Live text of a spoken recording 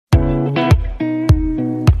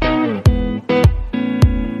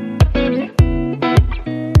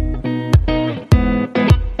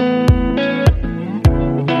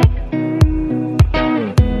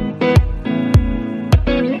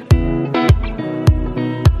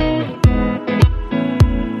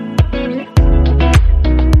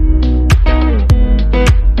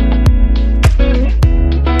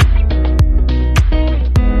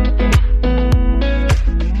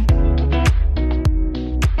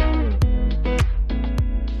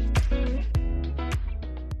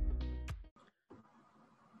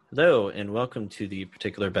Hello, and welcome to the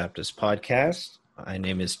Particular Baptist Podcast. My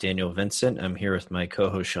name is Daniel Vincent. I'm here with my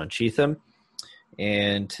co-host, Sean Cheatham.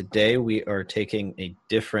 And today we are taking a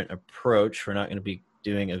different approach. We're not going to be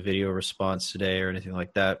doing a video response today or anything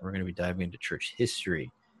like that. We're going to be diving into church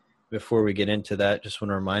history. Before we get into that, just want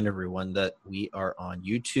to remind everyone that we are on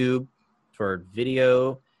YouTube for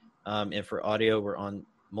video, and for audio, we're on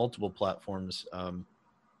multiple platforms,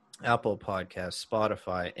 Apple Podcasts,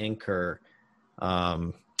 Spotify, Anchor,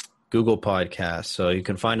 Google Podcasts. So you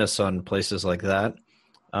can find us on places like that.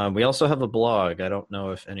 We also have a blog. I don't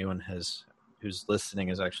know if anyone who's listening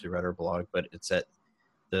has actually read our blog, but it's at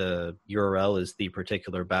the URL is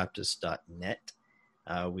theparticularbaptist.net.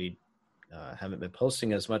 We haven't been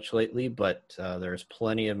posting as much lately, but there's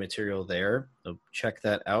plenty of material there. So check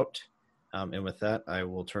that out. And with that, I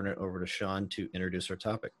will turn it over to Sean to introduce our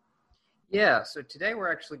topic. Yeah, so today we're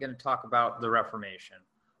actually going to talk about the Reformation.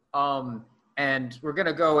 And we're going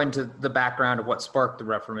to go into the background of what sparked the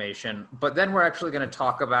Reformation, but then we're actually going to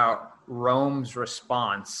talk about Rome's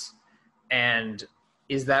response. And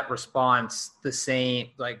is that response the same,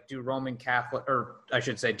 like does Roman Catholicism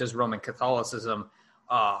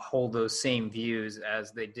hold those same views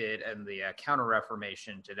as they did in the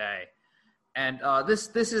Counter-Reformation today? And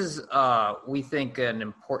this is, we think, an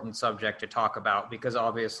important subject to talk about because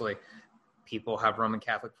obviously people have Roman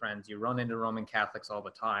Catholic friends. You run into Roman Catholics all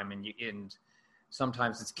the time, and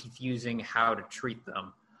sometimes it's confusing how to treat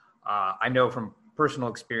them. I know from personal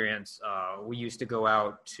experience, we used to go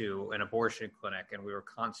out to an abortion clinic, and we were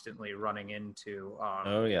constantly running into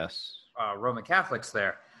Roman Catholics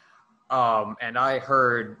there. And I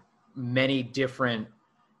heard many different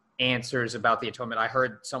answers about the atonement. I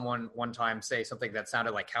heard someone one time say something that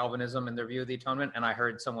sounded like Calvinism in their view of the atonement, and I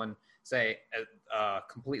heard someone say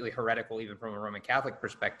completely heretical, even from a Roman Catholic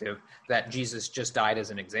perspective, that Jesus just died as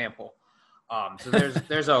an example. So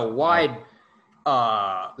there's a wide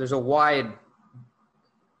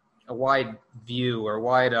view or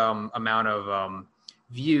wide amount of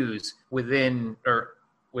views within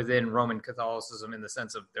Roman Catholicism, in the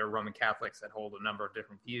sense of there are Roman Catholics that hold a number of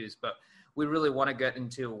different views, but we really want to get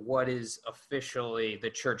into what is officially the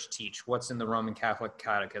church teach, what's in the Roman Catholic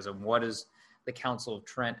Catechism, what does the Council of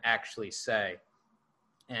Trent actually say,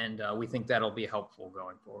 and we think that'll be helpful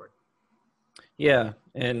going forward. Yeah,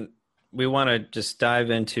 and we want to just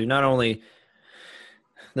dive into not only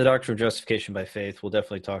the doctrine of justification by faith. We'll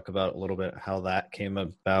definitely talk about a little bit how that came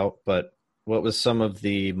about, but what was some of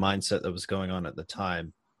the mindset that was going on at the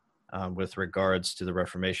time with regards to the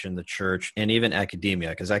Reformation, the church, and even academia,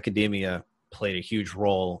 because academia played a huge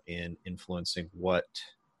role in influencing what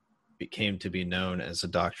became to be known as a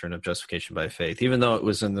doctrine of justification by faith, even though it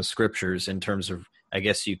was in the scriptures in terms of, I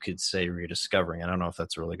guess you could say, rediscovering. I don't know if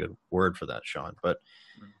that's a really good word for that, Sean, but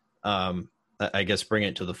I guess bring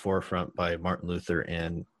it to the forefront by Martin Luther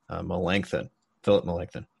and Philip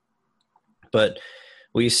Melanchthon. But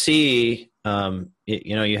we see,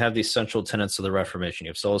 you have these central tenets of the Reformation. You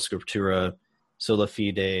have sola scriptura, sola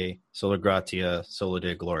fide, sola gratia, sola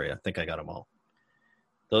deo gloria. I think I got them all.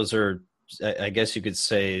 Those are, I guess you could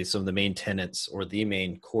say, some of the main tenets or the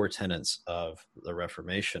main core tenets of the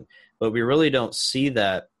Reformation. But we really don't see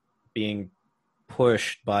that being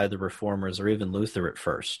pushed by the Reformers or even Luther at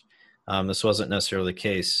first. This wasn't necessarily the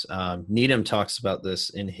case. Needham talks about this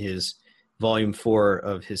in his Volume 4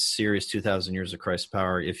 of his series, 2,000 Years of Christ's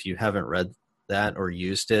Power. If you haven't read that or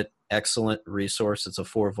used it, excellent resource. It's a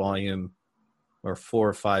 4-volume or 4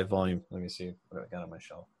 or 5-volume. Let me see what I got on my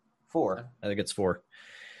shelf. 4. I think it's 4.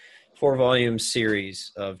 4-volume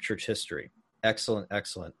series of church history. Excellent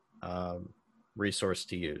resource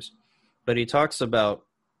to use. But he talks about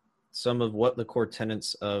some of what the core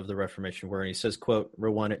tenets of the Reformation were. And he says, quote, "For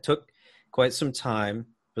one, it took quite some time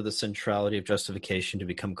for the centrality of justification to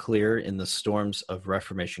become clear in the storms of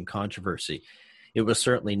Reformation controversy. It was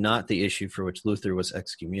certainly not the issue for which Luther was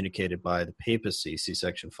excommunicated by the papacy, see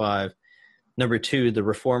section 5. Number 2, the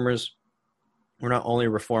reformers were not only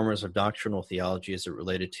reformers of doctrinal theology as it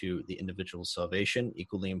related to the individual's salvation.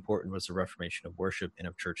 Equally important was the reformation of worship and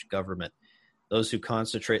of church government. Those who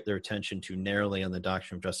concentrate their attention too narrowly on the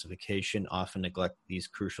doctrine of justification often neglect these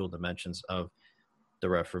crucial dimensions of the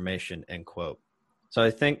Reformation," end quote. So I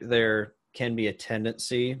think there can be a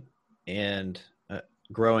tendency, and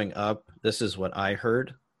growing up, this is what I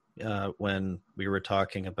heard when we were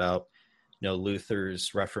talking about,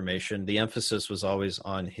 Luther's Reformation. The emphasis was always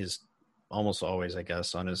on almost always, I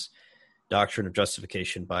guess, on his doctrine of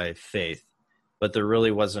justification by faith. But there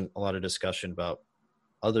really wasn't a lot of discussion about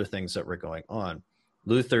other things that were going on.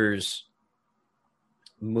 Luther's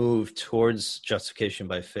move towards justification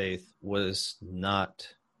by faith was not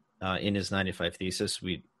in his 95 Thesis.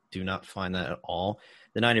 We do not find that at all.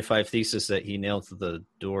 The 95 Thesis that he nailed to the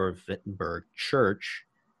door of Wittenberg Church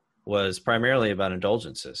was primarily about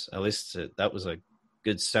indulgences. At least that was a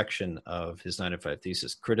good section of his 95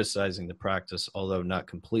 Thesis, criticizing the practice, although not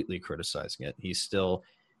completely criticizing it. He still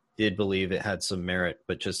did believe it had some merit,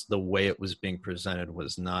 but just the way it was being presented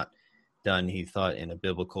was not done, he thought, in a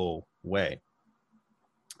biblical way.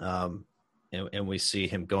 And we see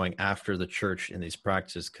him going after the church in these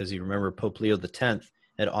practices, because you remember Pope Leo X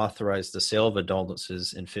had authorized the sale of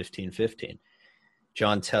indulgences in 1515.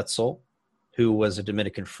 John Tetzel, who was a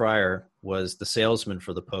Dominican friar, was the salesman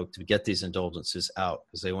for the Pope to get these indulgences out,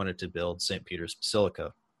 because they wanted to build St. Peter's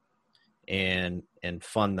Basilica and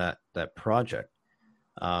fund that project.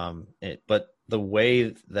 But the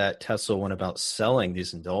way that Tetzel went about selling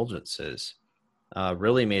these indulgences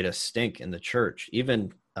really made a stink in the church.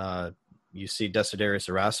 Even you see Desiderius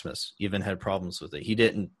Erasmus even had problems with it. He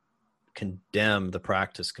didn't condemn the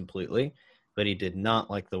practice completely, but he did not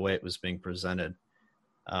like the way it was being presented.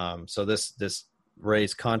 So this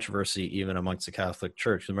raised controversy even amongst the Catholic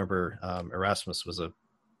Church. Remember, Erasmus was a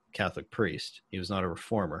Catholic priest. He was not a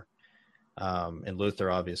reformer. And Luther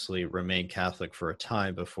obviously remained Catholic for a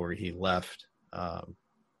time before he left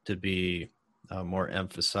to be more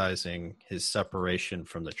emphasizing his separation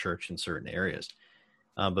from the church in certain areas.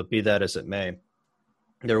 But be that as it may,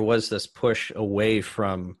 there was this push away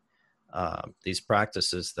from these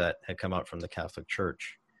practices that had come out from the Catholic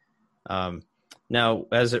Church. Now,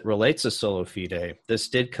 as it relates to sola fide,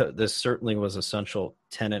 this certainly was a central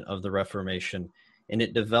tenet of the Reformation, and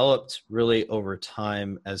it developed really over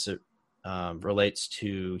time as it relates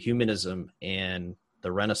to humanism and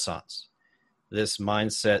the Renaissance. This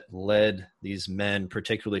mindset led these men,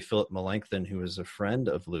 particularly Philip Melanchthon, who was a friend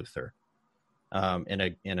of Luther and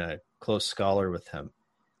a close scholar with him.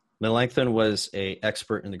 Melanchthon was an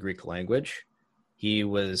expert in the Greek language. He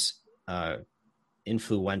was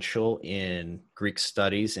influential in Greek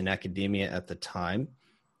studies in academia at the time,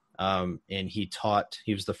 and he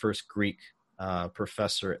was the first Greek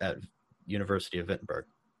professor at University of Wittenberg.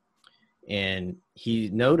 And he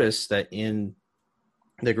noticed that in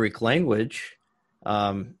the Greek language,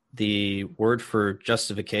 the word for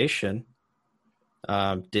justification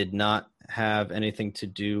did not have anything to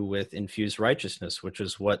do with infused righteousness, which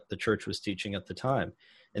is what the church was teaching at the time.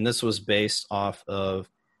 And this was based off of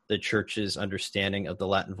the church's understanding of the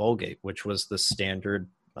Latin Vulgate, which was the standard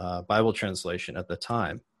Bible translation at the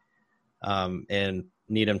time. And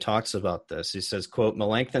Needham talks about this. He says, quote,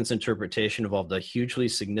 Melanchthon's interpretation involved a hugely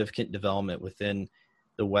significant development within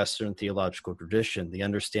the Western theological tradition. The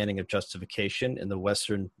understanding of justification in the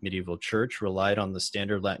Western medieval church relied on the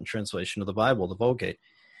standard Latin translation of the Bible, the Vulgate,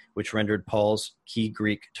 which rendered Paul's key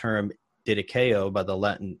Greek term didikeo by the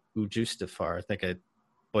Latin justifar. I think I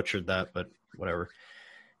butchered that, but whatever.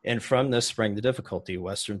 And from this sprang the difficulty.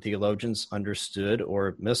 Western theologians understood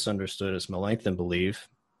or misunderstood, as Melanchthon believed,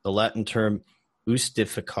 the Latin term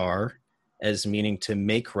justificar as meaning to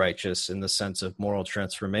make righteous in the sense of moral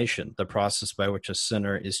transformation, the process by which a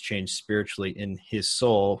sinner is changed spiritually in his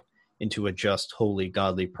soul into a just, holy,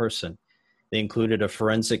 godly person. They included a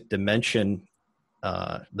forensic dimension,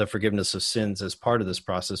 the forgiveness of sins, as part of this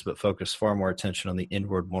process, but focused far more attention on the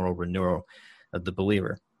inward moral renewal of the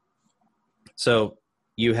believer. So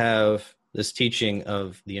you have this teaching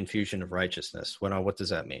of the infusion of righteousness. What does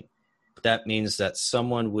that mean? That means that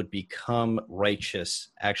someone would become righteous,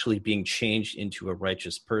 actually being changed into a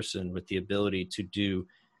righteous person with the ability to do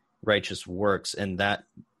righteous works, and that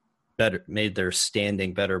made their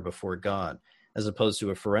standing better before God, as opposed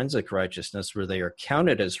to a forensic righteousness where they are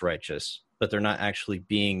counted as righteous, but they're not actually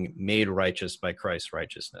being made righteous by Christ's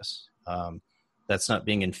righteousness. That's not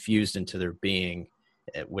being infused into their being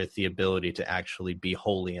with the ability to actually be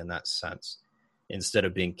holy in that sense, instead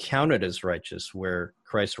of being counted as righteous, where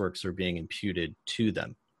Christ's works are being imputed to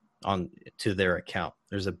them to their account.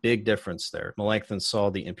 There's a big difference there. Melanchthon saw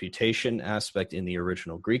the imputation aspect in the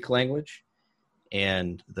original Greek language,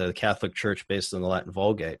 and the Catholic Church, based on the Latin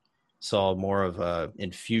Vulgate, saw more of an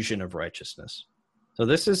infusion of righteousness. So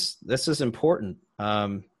this is important,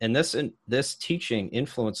 and this teaching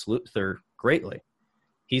influenced Luther greatly.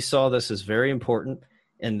 He saw this as very important,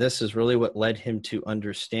 and this is really what led him to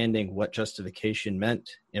understanding what justification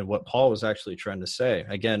meant and what Paul was actually trying to say.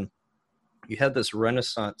 Again, you had this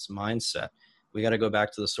Renaissance mindset. We got to go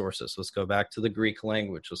back to the sources. Let's go back to the Greek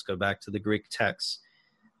language. Let's go back to the Greek texts.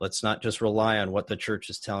 Let's not just rely on what the church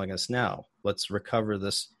is telling us now. Let's recover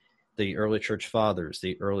the early church fathers,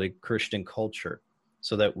 the early Christian culture,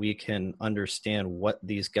 so that we can understand what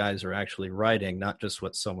these guys are actually writing, not just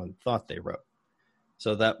what someone thought they wrote.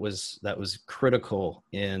 So that was critical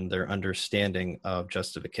in their understanding of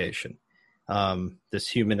justification, this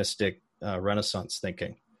humanistic Renaissance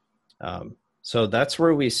thinking. So that's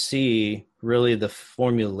where we see really the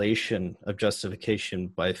formulation of justification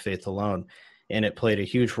by faith alone. And it played a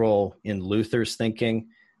huge role in Luther's thinking.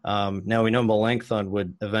 Now we know Melanchthon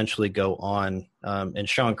would eventually go on, and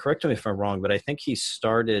Sean, correct me if I'm wrong, but I think he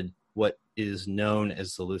started what is known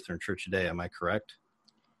as the Lutheran Church today. Am I correct?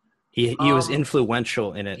 He was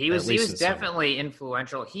influential in it. He was definitely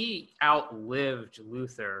influential. He outlived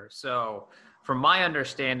Luther. So from my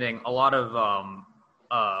understanding, a lot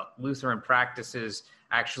of Lutheran practices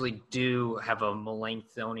actually do have a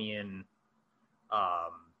Melanchthonian,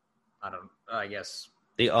 I guess.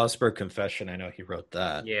 The Augsburg Confession, I know he wrote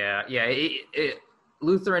that. Yeah.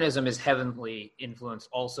 Lutheranism is heavily influenced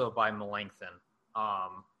also by Melanchthon.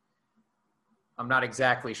 I'm not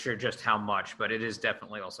exactly sure just how much, but it is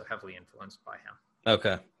definitely also heavily influenced by him.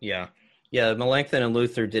 Okay, yeah. Melanchthon and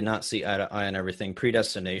Luther did not see eye to eye on everything.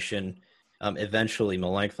 Predestination, eventually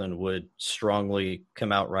Melanchthon would strongly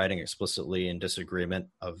come out writing explicitly in disagreement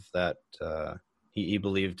of that. He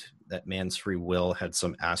believed that man's free will had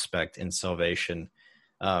some aspect in salvation,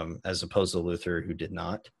 as opposed to Luther, who did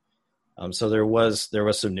not. So there was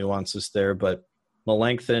some nuances there, but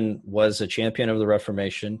Melanchthon was a champion of the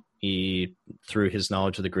Reformation. He, through his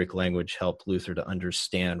knowledge of the Greek language, helped Luther to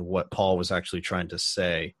understand what Paul was actually trying to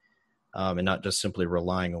say, and not just simply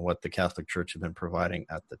relying on what the Catholic Church had been providing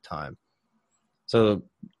at the time. So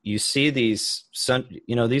you see these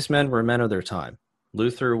men were men of their time.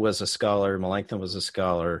 Luther was a scholar, Melanchthon was a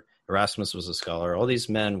scholar, Erasmus was a scholar. All these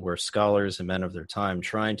men were scholars and men of their time,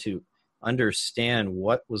 trying to understand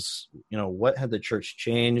what had the church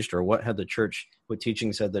changed, or what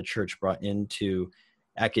teachings had the church brought into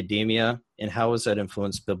academia, and how was that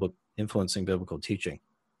influencing biblical teaching.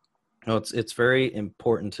 It's very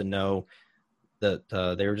important to know that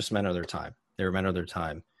they were just men of their time. They were men of their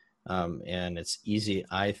time, and it's easy,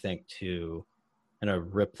 I think, to kind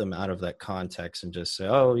of rip them out of that context and just say,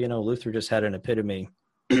 Luther just had an epitome,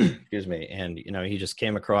 excuse me, and he just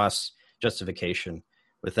came across justification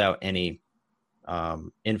without any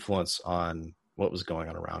influence on what was going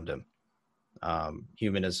on around him.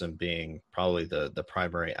 Humanism being probably the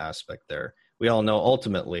primary aspect there. We all know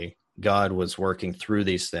ultimately God was working through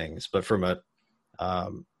these things, but from a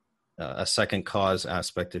second cause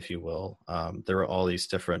aspect, if you will, there were all these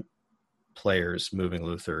different players moving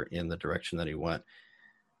Luther in the direction that he went.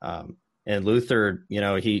 And Luther,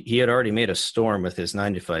 he had already made a storm with his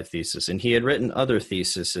 95 Thesis, and he had written other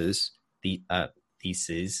theses, if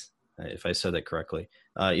I said that correctly.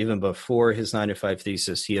 Even before his 95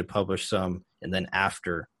 Thesis, he had published some, and then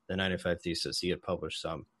after the 95 Thesis, he had published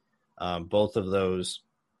some. Both of those,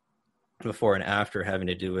 before and after, having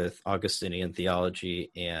to do with Augustinian theology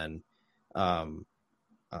and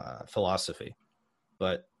philosophy.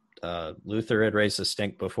 But Luther had raised a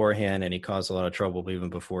stink beforehand, and he caused a lot of trouble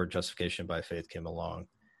even before justification by faith came along.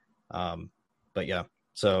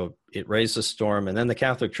 So it raised a storm, and then the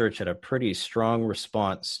Catholic Church had a pretty strong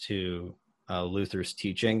response to Luther's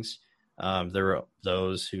teachings. There were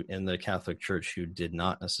those who in the Catholic Church who did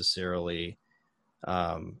not necessarily,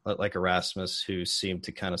 like Erasmus, who seemed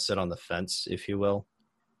to kind of sit on the fence, if you will.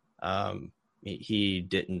 He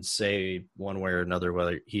didn't say one way or another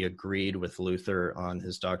whether he agreed with Luther on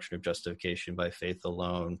his doctrine of justification by faith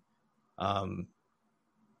alone.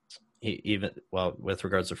 With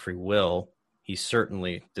regards to free will, he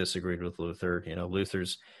certainly disagreed with Luther.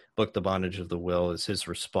 Luther's book, The Bondage of the Will, is his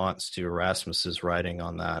response to Erasmus's writing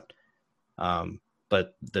on that.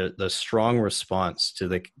 But the strong response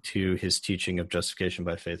to his teaching of justification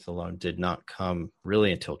by faith alone did not come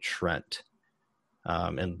really until Trent.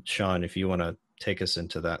 And Sean, if you want to take us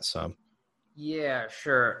into that some. Yeah,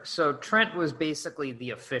 sure. So Trent was basically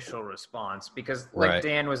the official response, because like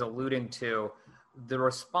Dan was alluding to, the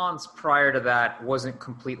response prior to that wasn't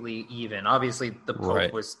completely even. Obviously, the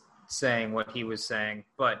Pope was saying what he was saying,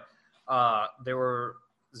 but there were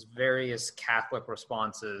various Catholic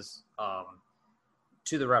responses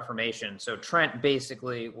to the Reformation. So Trent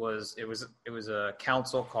basically was a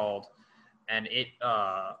council called, and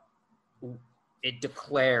it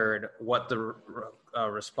declared what the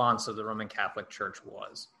response of the Roman Catholic Church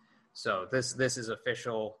was. So this is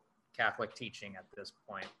official Catholic teaching at this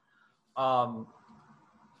point.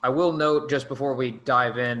 I will note, just before we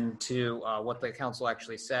dive into what the council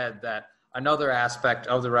actually said, that another aspect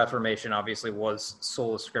of the Reformation obviously was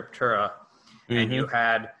sola scriptura, and you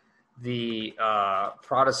had the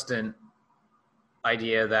Protestant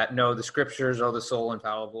idea that no, the scriptures are the sole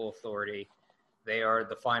infallible authority. They are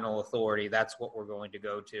the final authority. That's what we're going to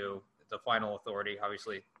go to. the final authority.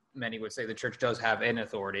 Obviously, many would say the church does have an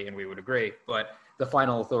authority, and we would agree, but the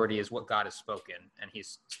final authority is what God has spoken, and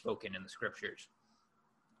he's spoken in the scriptures.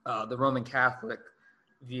 The Roman Catholic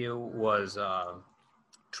view was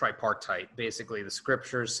tripartite. Basically, the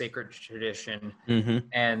scriptures, sacred tradition,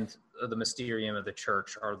 and the mysterium of the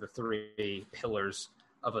church are the three pillars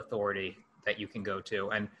of authority that you can go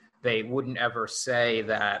to. And they wouldn't ever say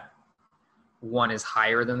that one is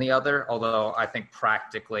higher than the other, although I think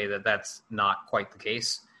practically that's not quite the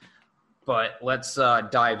case. But let's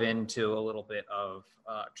dive into a little bit of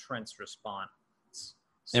Trent's response.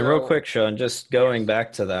 And real quick, Sean, just going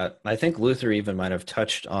back to that, I think Luther even might have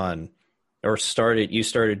touched on or you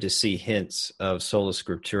started to see hints of sola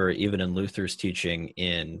scriptura even in Luther's teaching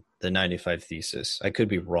in the 95 Thesis. I could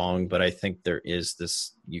be wrong, but I think there is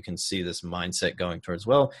this, you can see this mindset going towards,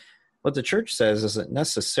 well, what the church says isn't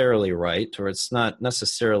necessarily right, or it's not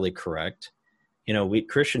necessarily correct. You know, we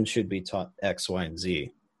Christians should be taught X, Y, and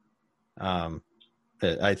Z.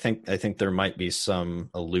 I think there might be some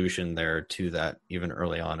allusion there to that even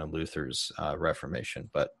early on in Luther's Reformation,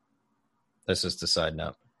 but this is the side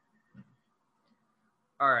note.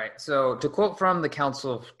 All right, so to quote from the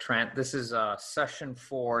Council of Trent, this is Session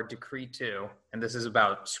 4, Decree 2, and this is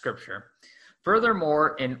about Scripture.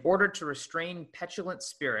 Furthermore, in order to restrain petulant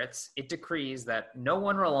spirits, it decrees that no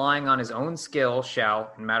one relying on his own skill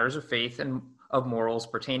shall, in matters of faith and of morals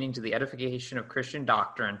pertaining to the edification of Christian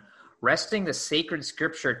doctrine, resting the sacred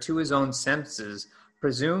Scripture to his own senses,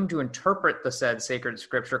 presume to interpret the said sacred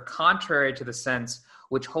Scripture contrary to the sense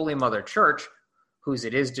which Holy Mother Church, whose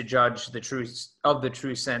it is to judge the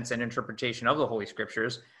true sense and interpretation of the Holy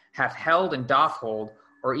Scriptures, hath held and doth hold,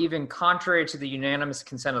 or even contrary to the unanimous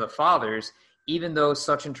consent of the Fathers, even though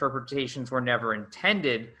such interpretations were never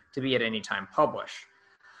intended to be at any time published.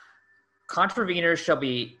 Contraveners shall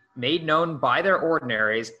be made known by their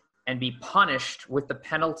ordinaries and be punished with the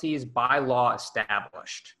penalties by law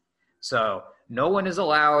established. So no one is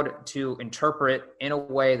allowed to interpret in a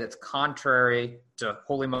way that's contrary to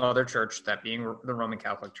Holy Mother Church, that being the Roman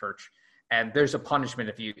Catholic Church, and there's a punishment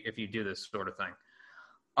if you do this sort of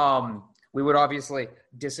thing. We would obviously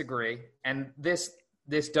disagree, and this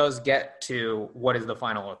does get to what is the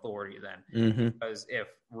final authority then, because if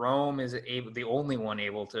Rome is the only one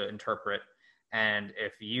able to interpret, and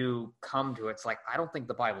if you come to it, it's like, I don't think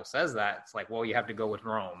the Bible says that. It's like, well, you have to go with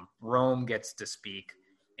Rome. Rome gets to speak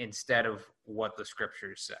instead of what the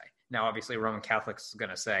scriptures say. Now, obviously, Roman Catholics is going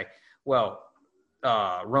to say, well,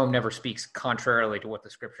 Rome never speaks contrarily to what the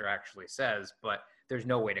scripture actually says, but there's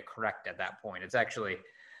no way to correct at that point. It's actually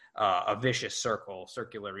a vicious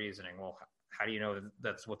circular reasoning. Well, how do you know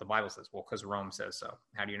that's what the Bible says? Well, because Rome says so.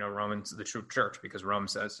 How do you know Rome's the true church? Because Rome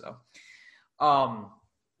says so.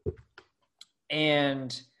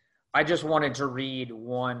 And I just wanted to read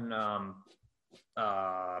one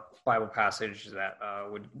Bible passage that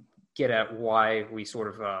would get at why we sort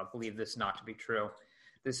of believe this not to be true.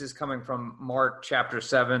 This is coming from Mark chapter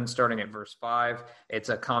 7, starting at verse 5. It's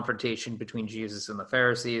a confrontation between Jesus and the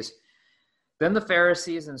Pharisees. Then the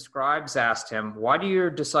Pharisees and scribes asked him, "Why do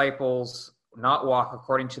your disciples not walk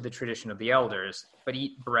according to the tradition of the elders, but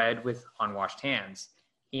eat bread with unwashed hands?"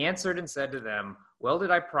 He answered and said to them, "Well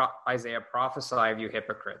did Isaiah prophesy of you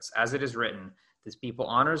hypocrites, as it is written, this people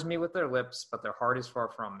honors me with their lips, but their heart is far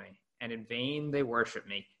from me. And in vain they worship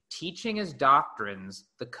me, teaching as doctrines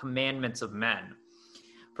the commandments of men.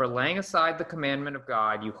 For laying aside the commandment of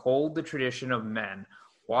God, you hold the tradition of men,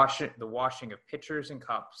 the washing of pitchers and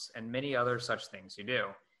cups, and many other such things you do."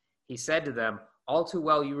 He said to them, "All too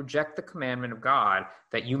well you reject the commandment of God,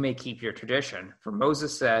 that you may keep your tradition. For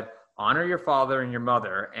Moses said, 'Honor your father and your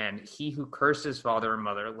mother, and he who cursed his father and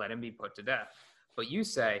mother, let him be put to death.' But you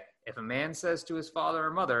say, if a man says to his father or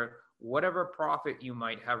mother, 'Whatever profit you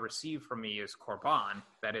might have received from me is korban,'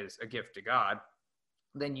 that is, a gift to God,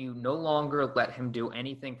 then you no longer let him do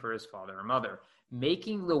anything for his father or mother,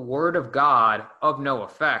 making the word of God of no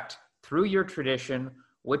effect through your tradition,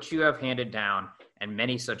 which you have handed down, and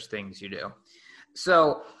many such things you do."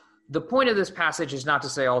 So the point of this passage is not to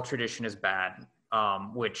say all tradition is bad,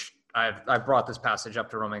 which I've brought this passage up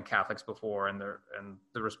to Roman Catholics before, and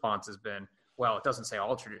the response has been, well, it doesn't say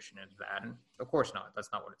all tradition is bad. And of course not.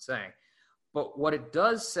 That's not what it's saying. But what it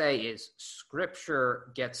does say is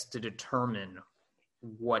Scripture gets to determine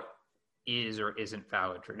what is or isn't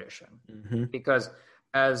valid tradition. Because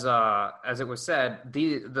as it was said,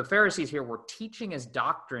 the Pharisees here were teaching as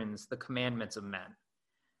doctrines the commandments of men.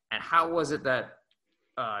 And how was it that,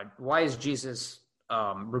 why is Jesus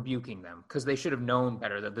rebuking them? Because they should have known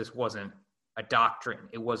better that this wasn't a doctrine.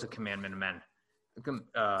 It was a commandment of men.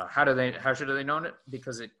 How should they known it?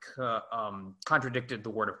 Because it contradicted the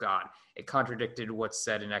word of God. It contradicted what's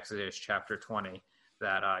said in Exodus chapter 20,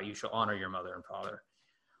 that you shall honor your mother and father.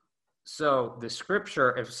 So the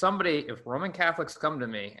scripture, if Roman Catholics come to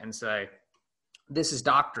me and say, this is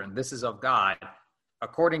doctrine, this is of God,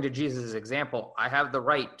 according to Jesus' example, I have the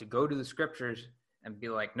right to go to the scriptures and be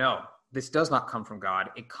like, no, this does not come from God.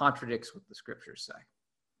 It contradicts what the scriptures say.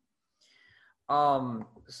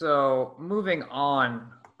 So moving on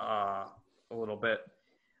a little bit,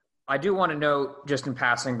 I do want to note, just in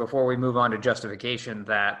passing, before we move on to justification,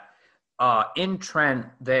 that in Trent,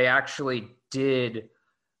 they actually did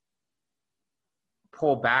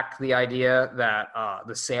pull back the idea that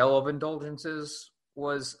the sale of indulgences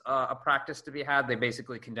was a practice to be had. They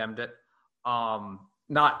basically condemned it.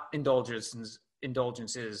 Not indulgences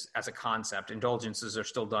as a concept. Indulgences are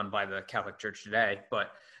still done by the Catholic Church today,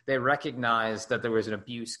 but they recognized that there was an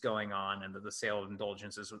abuse going on and that the sale of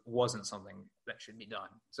indulgences wasn't something that should be done.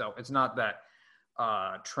 So it's not that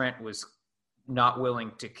Trent was not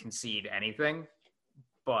willing to concede anything,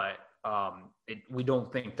 but we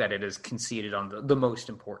don't think that it is conceded on the most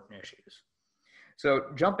important issues. So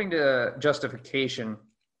jumping to justification,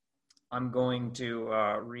 I'm going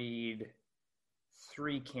to read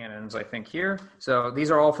 3 canons, I think, here. So these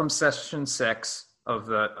are all from session 6 of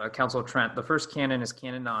the Council of Trent. The first canon is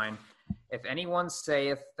Canon 9. If anyone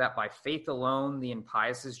saith that by faith alone the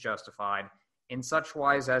impious is justified, in such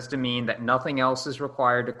wise as to mean that nothing else is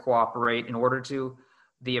required to cooperate in order to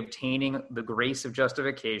the obtaining the grace of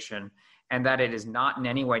justification, and that it is not in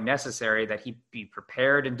any way necessary that he be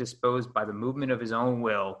prepared and disposed by the movement of his own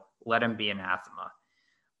will, let him be anathema.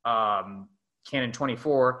 Canon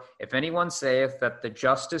 24, if anyone saith that the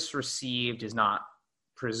justice received is not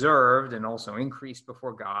preserved and also increased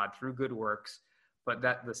before God through good works, but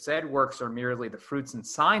that the said works are merely the fruits and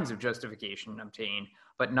signs of justification obtained,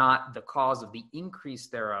 but not the cause of the increase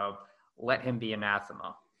thereof, let him be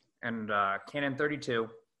anathema. And Canon 32,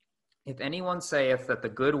 if anyone saith that the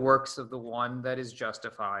good works of the one that is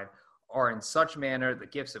justified are in such manner the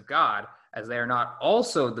gifts of God, as they are not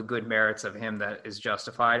also the good merits of him that is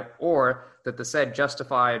justified, or that the said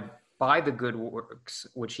justified by the good works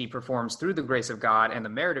which he performs through the grace of God and the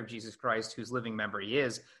merit of Jesus Christ, whose living member he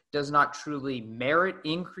is, does not truly merit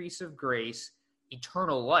increase of grace,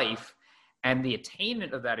 eternal life, and the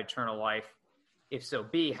attainment of that eternal life, if so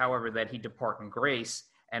be, however, that he depart in grace,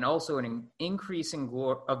 and also an increase in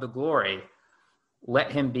of the glory,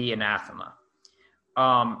 let him be anathema.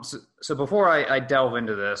 So before I delve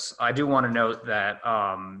into this, I do want to note that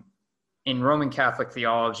in Roman Catholic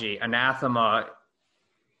theology, anathema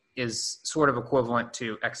is sort of equivalent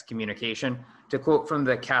to excommunication. To quote from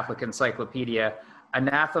the Catholic Encyclopedia,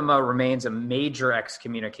 anathema remains a major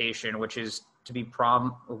excommunication, which is to be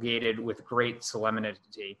promulgated with great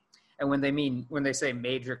solemnity. And when they say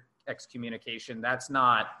major excommunication, that's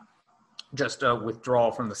not just a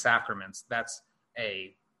withdrawal from the sacraments. That's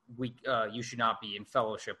you should not be in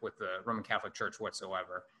fellowship with the Roman Catholic Church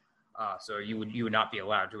whatsoever. So you would not be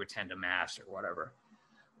allowed to attend a mass or whatever.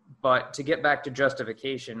 But to get back to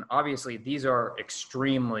justification, obviously these are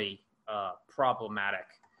extremely problematic,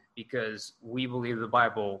 because we believe the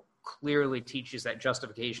Bible clearly teaches that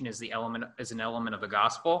justification is an element of the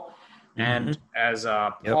gospel. Mm-hmm. And as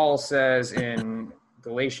Paul says in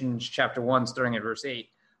Galatians chapter 1, starting at verse 8,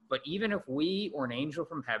 but even if we or an angel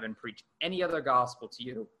from heaven preach any other gospel to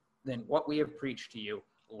you than what we have preached to you,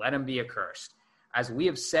 let him be accursed. As we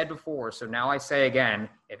have said before, so now I say again,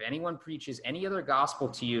 if anyone preaches any other gospel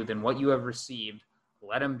to you than what you have received,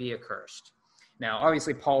 let him be accursed. Now,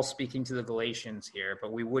 obviously, Paul's speaking to the Galatians here,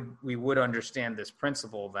 but we would understand this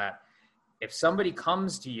principle that if somebody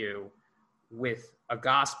comes to you with a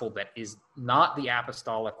gospel that is not the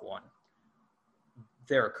apostolic one,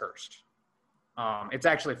 they're accursed. It's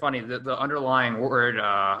actually funny, the underlying word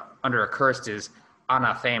under accursed is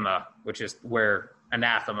anathema, which is where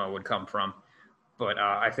anathema would come from. But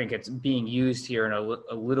I think it's being used here in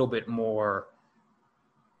a little bit more,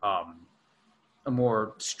 a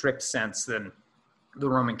more strict sense than the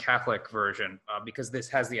Roman Catholic version, because this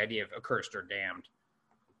has the idea of accursed or damned.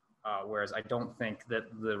 Whereas I don't think that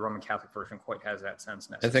the Roman Catholic version quite has that sense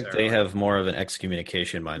necessarily. I think they have more of an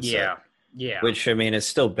excommunication mindset. Yeah. Which, I mean, is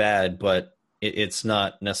still bad, but it's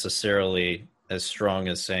not necessarily as strong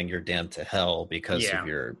as saying you're damned to hell because of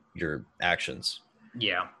your actions.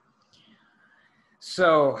 Yeah.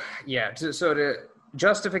 So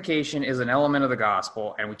justification is an element of the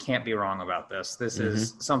gospel, and we can't be wrong about this. This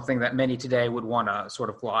is something that many today would want to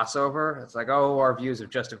sort of gloss over. It's like, oh, our views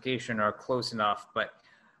of justification are close enough, but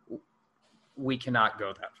we cannot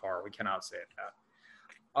go that far. We cannot say that.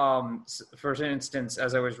 For instance,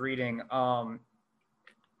 as I was reading,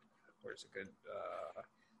 where's it good?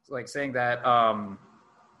 Like saying that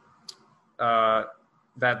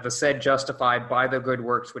that the said justified by the good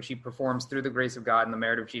works which he performs through the grace of God and the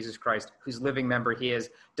merit of Jesus Christ, whose living member he is,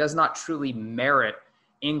 does not truly merit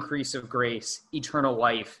increase of grace, eternal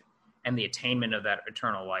life, and the attainment of that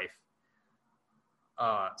eternal life.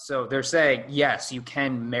 So they're saying, yes, you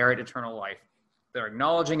can merit eternal life. They're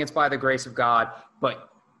acknowledging it's by the grace of God, but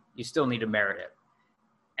you still need to merit it.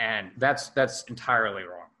 And that's entirely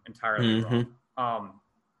wrong. Entirely wrong.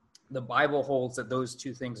 The Bible holds that those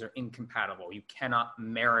two things are incompatible. You cannot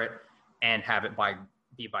merit and have it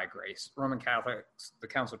be by grace. Roman Catholics, the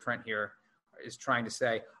Council of Trent here, is trying to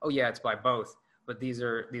say, oh yeah, it's by both, but these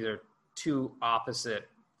are two opposite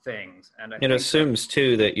things. And it assumes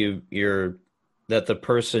too that that the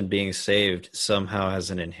person being saved somehow has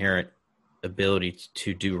an inherent ability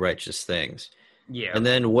to do righteous things. Yeah. And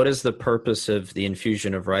then what is the purpose of the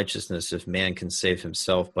infusion of righteousness if man can save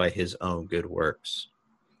himself by his own good works?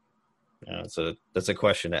 So that's a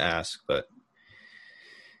question to ask, but.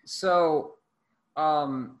 So,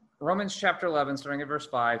 Romans chapter 11, starting at verse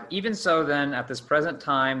 5, even so then, at this present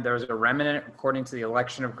time, there is a remnant according to the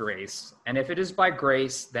election of grace. And if it is by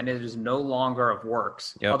grace, then it is no longer of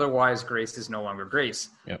works. Yep. Otherwise, grace is no longer grace.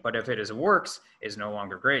 Yep. But if it is of works, it is no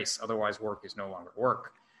longer grace. Otherwise, work is no longer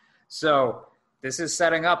work. So this is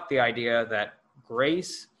setting up the idea that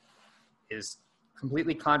grace is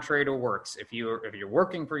completely contrary to works. If you're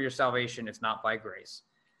working for your salvation, it's not by grace.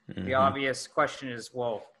 The obvious question is,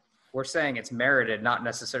 well, we're saying it's merited, not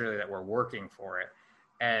necessarily that we're working for it.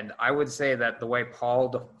 And I would say that the way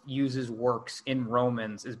Paul uses works in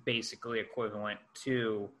Romans is basically equivalent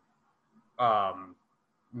to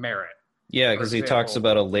merit. Yeah, because he talks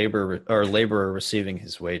about a laborer receiving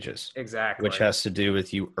his wages. Exactly. Which has to do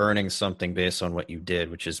with you earning something based on what you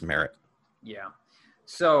did, which is merit. Yeah.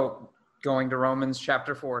 So going to Romans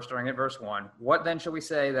chapter 4, starting at verse 1, what then shall we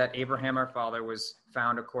say that Abraham our father was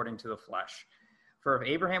found according to the flesh? For if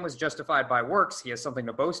Abraham was justified by works, he has something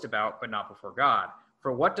to boast about, but not before God.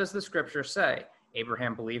 For what does the scripture say?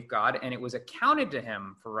 Abraham believed God, and it was accounted to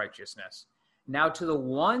him for righteousness. Now to the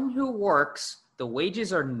one who works, the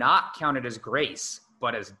wages are not counted as grace,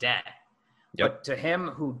 but as debt. Yep. But to him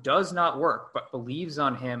who does not work, but believes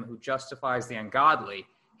on him who justifies the ungodly,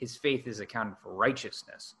 his faith is accounted for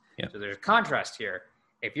righteousness. Yep. So there's a contrast here.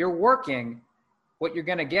 If you're working, what you're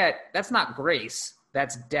going to get, that's not grace.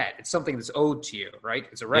 That's debt. It's something that's owed to you, right?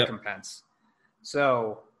 It's a recompense. Yep.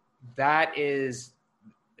 So that is,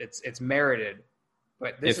 it's merited.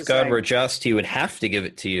 But this if God were just, he would have to give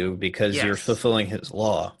it to you because you're fulfilling his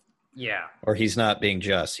law. Yeah. Or he's not being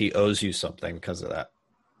just. He owes you something because of that.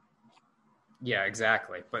 Yeah,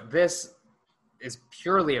 exactly. But this is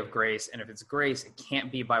purely of grace. And if it's grace, it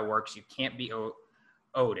can't be by works. You can't be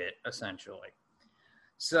owed it, essentially.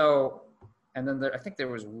 So, and then I think there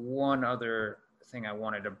was one other thing I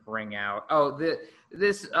wanted to bring out. Oh, the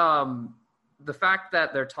fact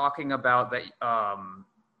that they're talking about that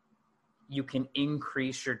you can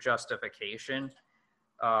increase your justification.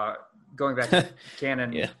 Going back to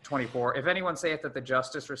Canon 24, if anyone saith that the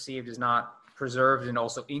justice received is not preserved and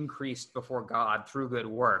also increased before God through good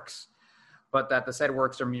works, but that the said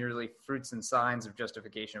works are merely fruits and signs of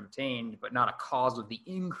justification obtained, but not a cause of the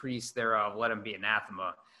increase thereof, let him be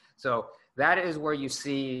anathema. So that is where you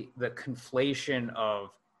see the conflation of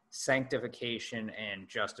sanctification and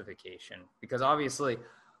justification, because obviously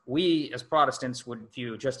we as Protestants would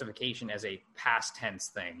view justification as a past tense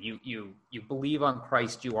thing. You believe on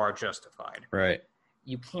Christ, you are justified. Right.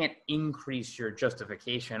 You can't increase your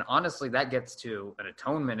justification. Honestly, that gets to an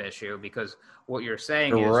atonement issue, because what you're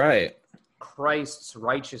saying is Christ's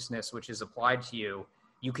righteousness, which is applied to you,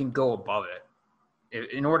 you can go above it.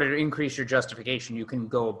 In order to increase your justification, you can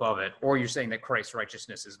go above it. Or you're saying that Christ's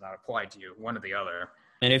righteousness is not applied to you, one or the other.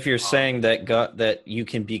 And if you're saying that God, that you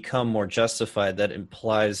can become more justified, that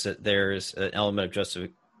implies that there's an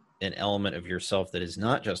element of yourself that is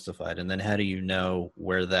not justified. And then how do you know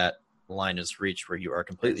where that line is reached where you are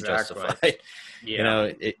completely justified?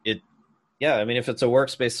 Yeah. I mean, if it's a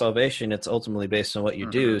works-based salvation, it's ultimately based on what you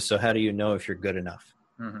do. So how do you know if you're good enough?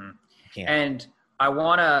 You can't. And I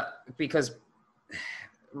want to, because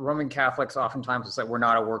Roman Catholics oftentimes will say we're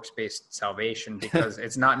not a works-based salvation because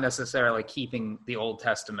it's not necessarily keeping the Old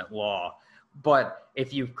Testament law. But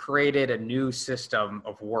if you've created a new system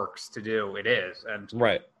of works to do, it is. And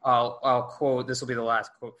I'll quote, this will be the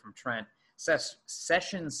last quote from Trent.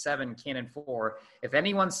 Session 7, Canon 4, if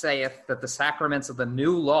anyone saith that the sacraments of the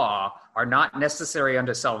new law are not necessary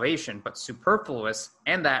unto salvation, but superfluous,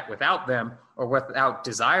 and that without them, or without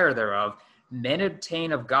desire thereof, men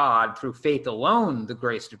obtain of God through faith alone the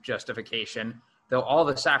grace of justification, though all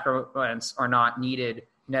the sacraments are not needed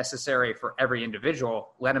necessary for every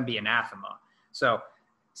individual, let them be anathema. So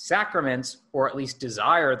sacraments, or at least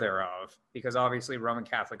desire thereof, because obviously Roman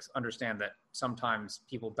Catholics understand that sometimes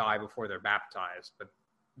people die before they're baptized, but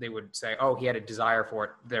they would say, oh, he had a desire for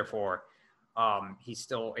it, therefore he's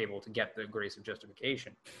still able to get the grace of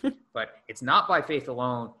justification. But it's not by faith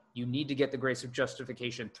alone. You need to get the grace of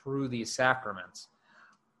justification through these sacraments.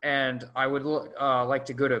 And I would like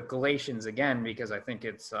to go to Galatians again, because I think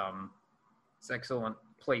it's an excellent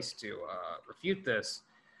place to refute this.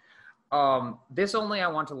 This only I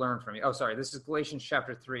want to learn from you. Oh, sorry. This is Galatians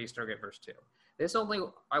chapter 3, starting at verse 2. This only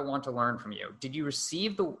I want to learn from you. Did you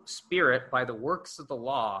receive the Spirit by the works of the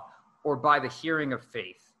law or by the hearing of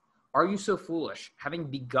faith? Are you so foolish? Having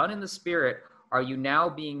begun in the Spirit, are you now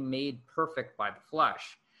being made perfect by the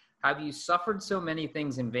flesh? Have you suffered so many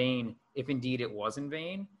things in vain, if indeed it was in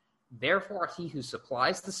vain? Therefore, he who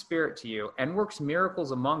supplies the Spirit to you and works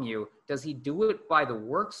miracles among you, does he do it by the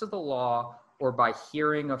works of the law or by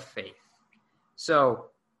hearing of faith? So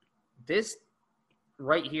this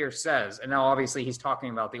right here says, and now obviously he's talking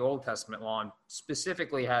about the Old Testament law, and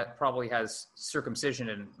specifically probably has circumcision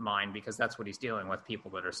in mind, because that's what he's dealing with, people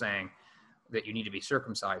that are saying that you need to be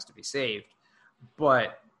circumcised to be saved.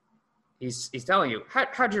 But he's telling you,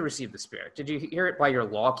 how'd you receive the Spirit? Did you hear it by your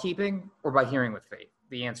law keeping or by hearing with faith?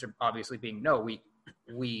 The answer obviously being no,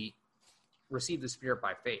 we received the Spirit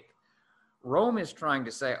by faith. Rome is trying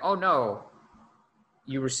to say, oh no,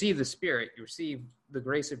 you receive the Spirit, you receive the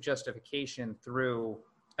grace of justification through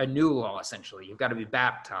a new law, essentially. You've got to be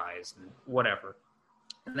baptized and whatever.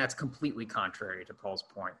 And that's completely contrary to Paul's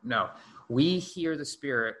point. No, we hear the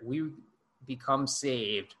Spirit, we become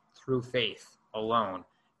saved through faith alone.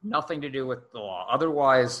 Nothing to do with the law.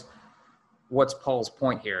 Otherwise, what's Paul's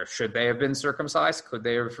point here? Should they have been circumcised? Could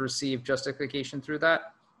they have received justification through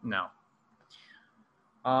that? No.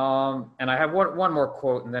 And I have one more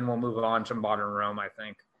quote, and then we'll move on to modern Rome, I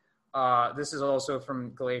think. This is also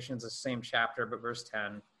from Galatians, the same chapter, but verse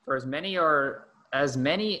 10. For as many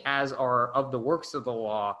as are of the works of the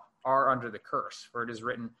law are under the curse. For it is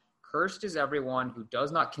written, cursed is everyone who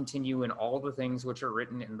does not continue in all the things which are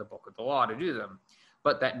written in the book of the law to do them.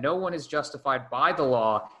 But that no one is justified by the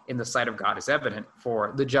law in the sight of God is evident,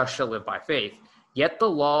 for the just shall live by faith. Yet the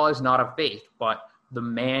law is not of faith, but the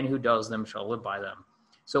man who does them shall live by them.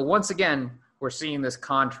 So once again, we're seeing this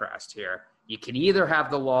contrast here. You can either have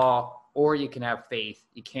the law or you can have faith.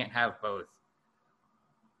 You can't have both.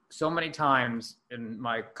 So many times in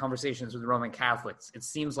my conversations with Roman Catholics, it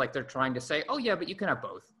seems like they're trying to say, oh yeah, but you can have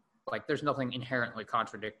both. Like there's nothing inherently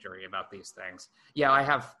contradictory about these things. Yeah, I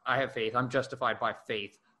have faith. I'm justified by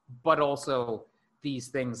faith, but also these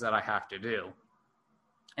things that I have to do.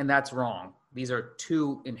 And that's wrong. These are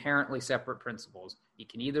two inherently separate principles. You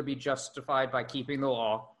can either be justified by keeping the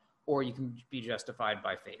law or you can be justified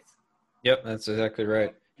by faith. Yep, that's exactly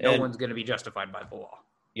right. No one's going to be justified by the law.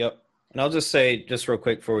 Yep. And I'll just say, just real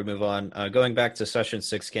quick before we move on, going back to Session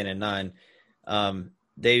 6, Canon 9,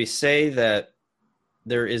 they say that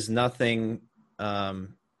there is nothing,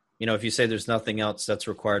 if you say there's nothing else that's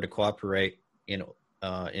required to cooperate in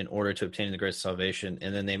order to obtain the grace of salvation,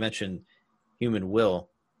 and then they mention human will.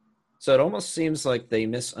 So it almost seems like they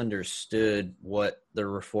misunderstood what the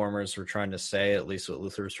reformers were trying to say, at least what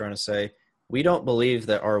Luther was trying to say. We don't believe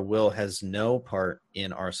that our will has no part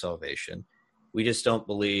in our salvation. We just don't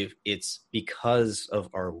believe it's because of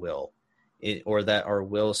our will, or that our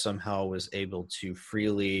will somehow was able to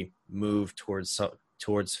freely move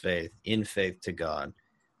towards faith, in faith to God,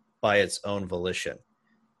 by its own volition,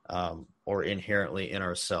 or inherently in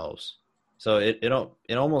ourselves. So it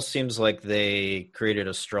almost seems like they created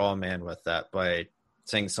a straw man with that by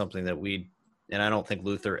saying something that and I don't think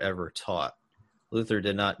Luther ever taught. Luther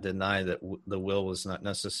did not deny that the will was not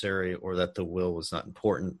necessary or that the will was not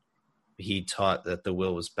important. He taught that the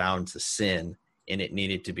will was bound to sin and it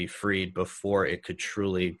needed to be freed before it could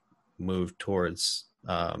truly move towards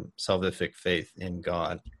salvific faith in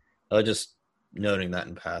God. Just noting that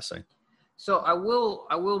in passing. So I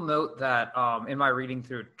will note that in my reading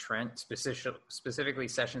through Trent, specifically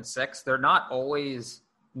Session 6,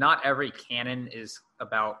 not every canon is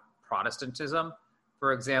about Protestantism.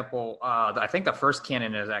 For example, I think the first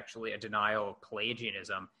canon is actually a denial of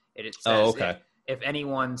Pelagianism. It says if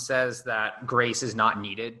anyone says that grace is not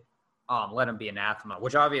needed, let him be anathema,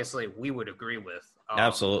 which obviously we would agree with.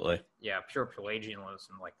 Absolutely. Yeah, pure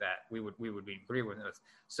Pelagianism like that, we would agree with this.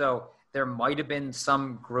 So there might have been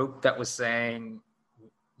some group that was saying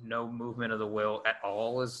no movement of the will at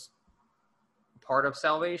all is part of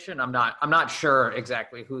salvation. I'm not sure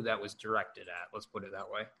exactly who that was directed at. Let's put it that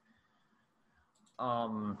way.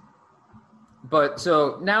 But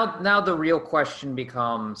so now the real question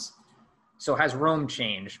becomes, so has Rome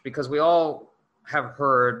changed? Because we all have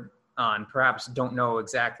heard and perhaps don't know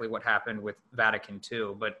exactly what happened with Vatican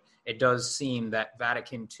II, but it does seem that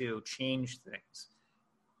Vatican II changed things.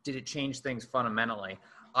 Did it change things fundamentally?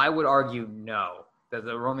 I would argue no, that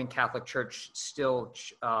the Roman Catholic Church still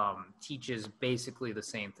teaches basically the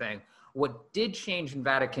same thing. What did change in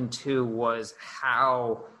Vatican II was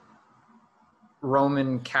how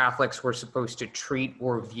Roman Catholics were supposed to treat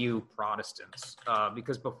or view Protestants,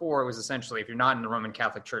 because before it was essentially, if you're not in the Roman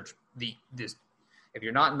Catholic Church, if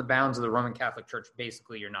you're not in the bounds of the Roman Catholic Church,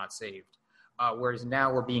 basically you're not saved. Whereas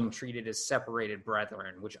now we're being treated as separated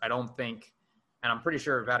brethren, which I don't think, and I'm pretty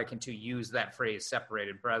sure Vatican II used that phrase,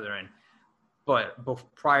 separated brethren, but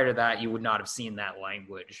prior to that, you would not have seen that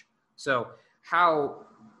language. So how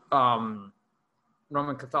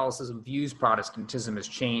Roman Catholicism views Protestantism has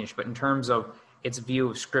changed, but in terms of its view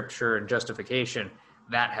of Scripture and justification,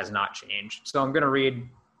 that has not changed. So I'm going to read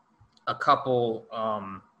a couple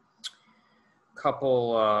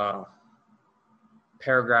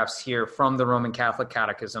paragraphs here from the Roman Catholic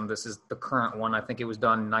Catechism. This is the current one. I think it was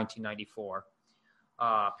done in 1994.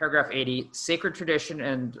 Paragraph 80, sacred tradition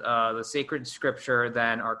and the sacred Scripture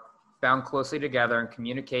then are bound closely together and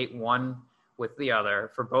communicate one with the other,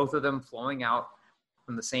 for both of them flowing out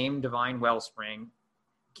from the same divine wellspring,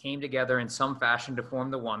 came together in some fashion to form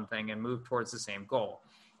the one thing and move towards the same goal.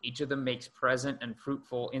 Each of them makes present and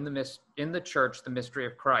fruitful in the church the mystery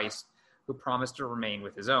of Christ, who promised to remain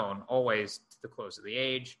with his own, always to the close of the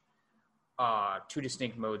age, two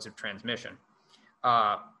distinct modes of transmission.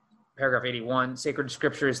 Paragraph 81, sacred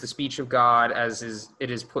Scripture is the speech of God as it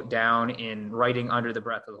is put down in writing under the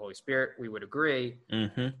breath of the Holy Spirit. We would agree.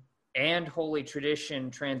 Mm-hmm. And Holy Tradition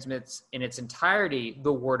transmits in its entirety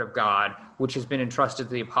the Word of God, which has been entrusted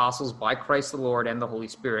to the apostles by Christ the Lord and the Holy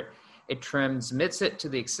Spirit. It transmits it to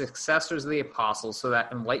the successors of the apostles so that,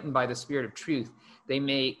 enlightened by the Spirit of truth, they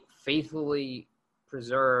may faithfully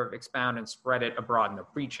preserve, expound, and spread it abroad in their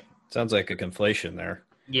preaching. Sounds like a conflation there.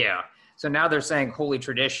 Yeah. So now they're saying Holy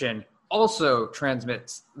Tradition also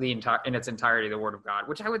transmits in its entirety the Word of God,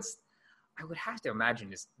 which I would have to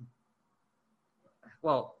imagine is,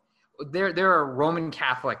 well, there are Roman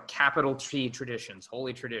Catholic capital T traditions,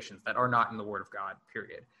 holy traditions that are not in the Word of God,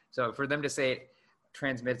 period. So for them to say it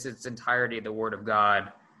transmits its entirety the Word of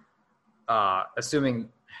God, assuming,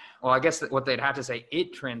 well, I guess what they'd have to say,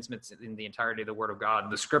 it transmits it in the entirety of the Word of God.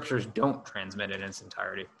 The Scriptures don't transmit it in its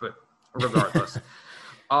entirety, but regardless.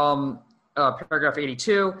 Paragraph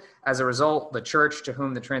 82, as a result, the Church, to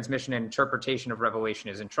whom the transmission and interpretation of Revelation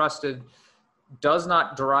is entrusted, does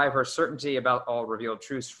not derive her certainty about all revealed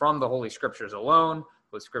truths from the Holy Scriptures alone,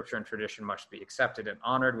 but Scripture and tradition must be accepted and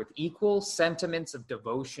honored with equal sentiments of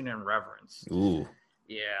devotion and reverence. Ooh.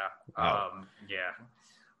 Yeah. Wow.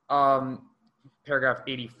 Paragraph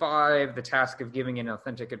 85, the task of giving an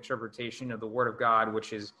authentic interpretation of the Word of God,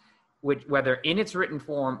 which whether in its written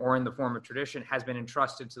form or in the form of tradition, has been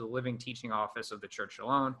entrusted to the living teaching office of the Church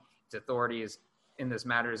alone. Its authority in this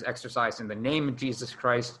matter is exercised in the name of Jesus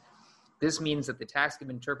Christ. This means that the task of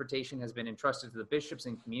interpretation has been entrusted to the bishops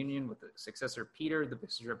in communion with the successor Peter, the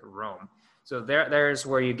Bishop of Rome. So there's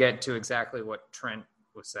where you get to exactly what Trent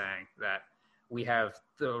was saying, that we have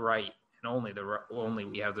the right, and only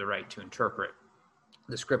we have the right to interpret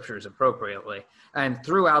the Scriptures appropriately. And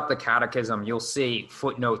throughout the Catechism, you'll see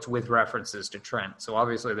footnotes with references to Trent. So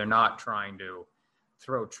obviously they're not trying to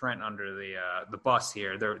throw Trent under the bus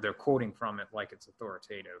here. They're quoting from it like it's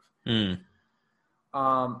authoritative. Mm.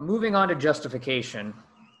 Moving on to justification,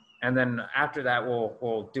 and then after that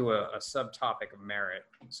we'll do a subtopic of merit.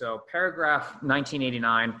 So paragraph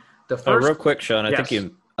 1989, the first... real quick, Sean, I Yes. think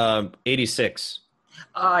you 86.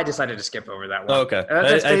 I decided to skip over that one. Oh,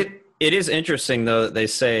 okay. It is interesting, though, that they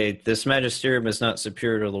say this magisterium is not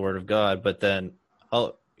superior to the Word of God, but then,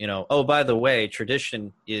 by the way,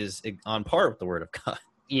 tradition is on par with the Word of God.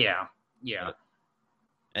 Yeah. But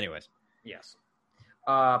anyways. Yes.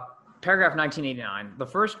 Paragraph 1989, the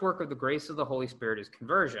first work of the grace of the Holy Spirit is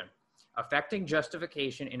conversion, affecting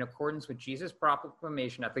justification in accordance with Jesus'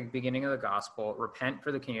 proclamation at the beginning of the gospel, repent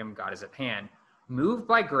for the kingdom of God is at hand. Moved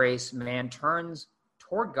by grace, man turns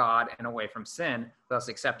toward God and away from sin, thus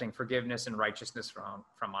accepting forgiveness and righteousness from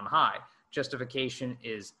on high. Justification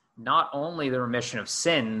is not only the remission of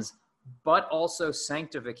sins, but also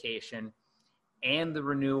sanctification and the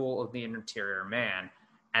renewal of the interior man.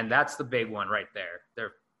 And that's the big one right there.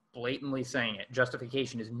 blatantly saying it.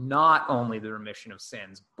 Justification is not only the remission of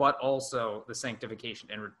sins, but also the sanctification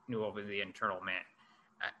and renewal of the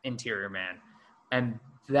interior man. And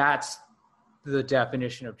that's the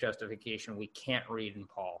definition of justification we can't read in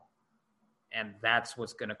Paul. And that's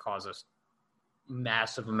what's going to cause us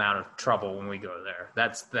massive amount of trouble when we go there.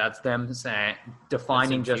 That's them saying,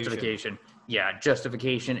 defining justification. Yeah,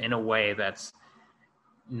 justification in a way that's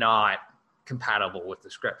not compatible with the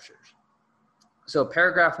scriptures. So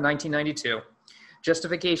paragraph 1992,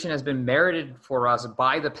 justification has been merited for us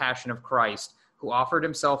by the passion of Christ, who offered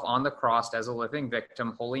himself on the cross as a living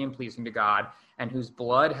victim, holy and pleasing to God, and whose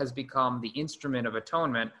blood has become the instrument of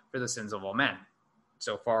atonement for the sins of all men.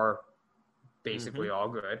 So far, basically all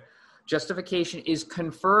good. Justification is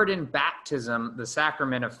conferred in baptism, the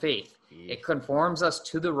sacrament of faith. It conforms us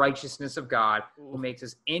to the righteousness of God, who makes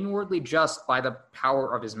us inwardly just by the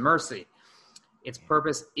power of his mercy. Its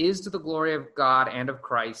purpose is to the glory of God and of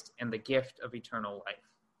Christ, and the gift of eternal life.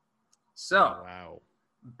 So,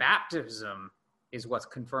 baptism is what's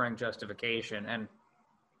conferring justification. And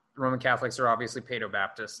Roman Catholics are obviously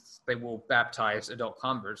Paedobaptists. They will baptize adult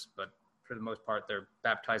converts, but for the most part, they're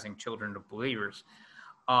baptizing children of believers.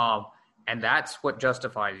 And that's what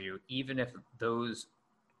justifies you, even if those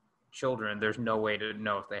children, there's no way to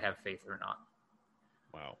know if they have faith or not.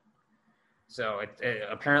 Wow. So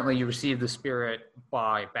apparently you receive the Spirit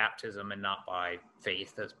by baptism and not by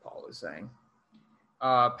faith, as Paul is saying.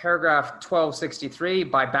 Paragraph 1263,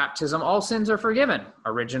 by baptism all sins are forgiven,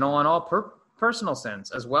 original and all personal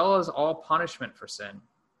sins, as well as all punishment for sin.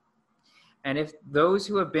 And if those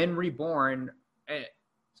who have been reborn...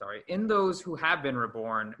 in those who have been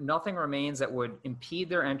reborn, nothing remains that would impede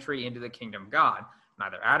their entry into the kingdom of God.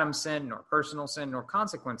 Neither Adam's sin, nor personal sin, nor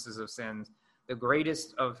consequences of sins, the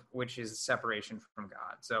greatest of which is separation from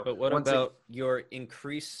God. So, but what about your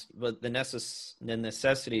increase, but the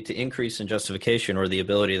necessity to increase in justification or the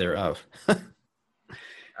ability thereof?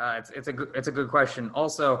 It's a good question.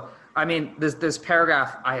 Also, I mean, this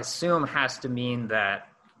paragraph, I assume, has to mean that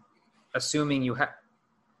assuming you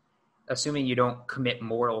don't commit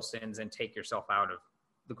mortal sins and take yourself out of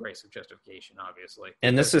the grace of justification, obviously.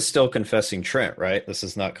 And this is still confessing Trent, right? This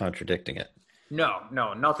is not contradicting it. No,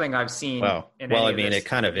 nothing I've seen. Well, I mean, it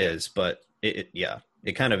kind of is, but it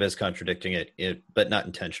kind of is contradicting it, but not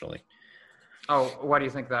intentionally. Oh, why do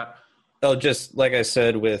you think that? Oh, just like I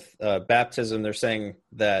said with baptism, they're saying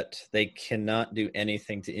that they cannot do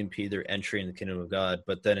anything to impede their entry in the kingdom of God.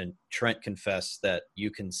 But then in Trent confessed that you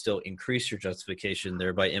can still increase your justification,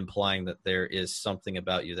 thereby implying that there is something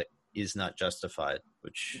about you that is not justified,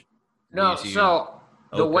 which no. So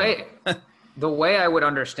the way I would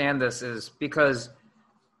understand this is because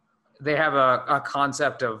they have a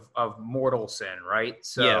concept of mortal sin, right?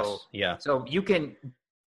 So yes, yeah. So you can,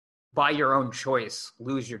 by your own choice,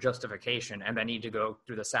 lose your justification and then need to go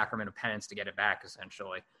through the sacrament of penance to get it back,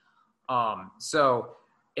 essentially. So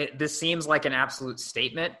this seems like an absolute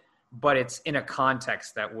statement, but it's in a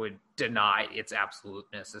context that would deny its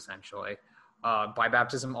absoluteness, essentially. By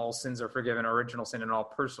baptism, all sins are forgiven, original sin and all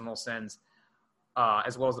personal sins,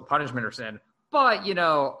 as well as the punishment of sin. But,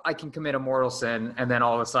 I can commit a mortal sin, and then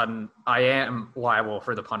all of a sudden I am liable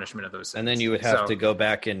for the punishment of those sins. And then you would have to go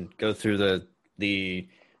back and go through the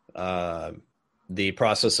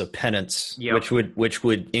process of penance, yep, which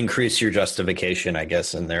would increase your justification, I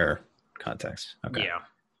guess, in their context. Okay. Yeah.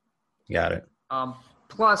 Got it.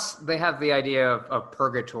 Plus, they have the idea of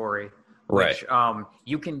purgatory, which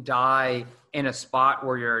you can die in a spot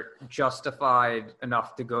where you're justified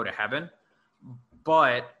enough to go to heaven,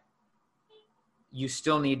 but you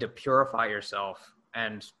still need to purify yourself,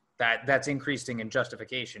 and that's increasing in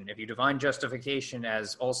justification. If you define justification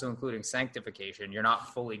as also including sanctification, you're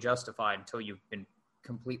not fully justified until you've been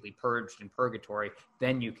completely purged in purgatory.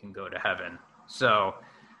 Then you can go to heaven. So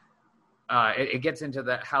it gets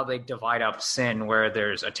into how they divide up sin, where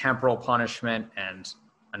there's a temporal punishment and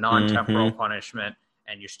a non-temporal punishment,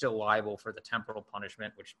 and you're still liable for the temporal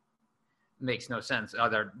punishment, which makes no sense.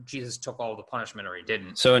 Either Jesus took all the punishment or he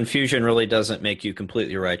didn't. So infusion really doesn't make you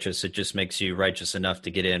completely righteous. It just makes you righteous enough to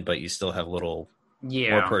get in, but you still have little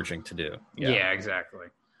more purging to do. Yeah, exactly.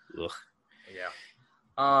 Ugh.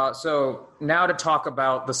 Yeah. So now to talk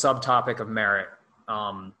about the subtopic of merit.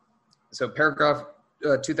 So paragraph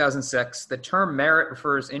 2006, the term merit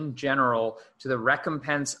refers in general to the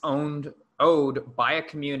recompense owed by a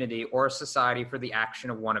community or a society for the action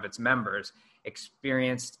of one of its members,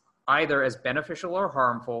 experienced either as beneficial or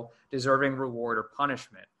harmful, deserving reward or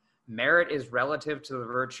punishment. Merit is relative to the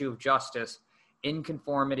virtue of justice in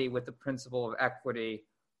conformity with the principle of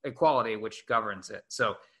equality, which governs it.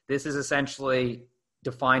 So this is essentially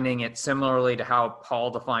defining it similarly to how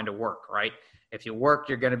Paul defined a work, right? If you work,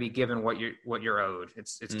 you're going to be given what you're owed.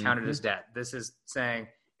 It's counted as debt. This is saying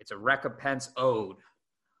it's a recompense owed.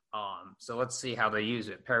 So let's see how they use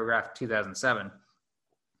it. Paragraph 2007.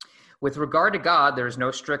 With regard to God, there is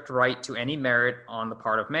no strict right to any merit on the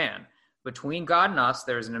part of man. Between God and us,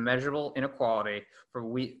 there is an immeasurable inequality, for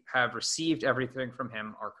we have received everything from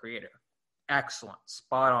him, our creator. Excellent.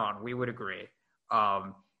 Spot on. We would agree.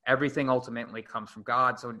 Everything ultimately comes from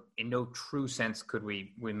God, so in no true sense could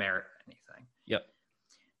we merit anything. Yep.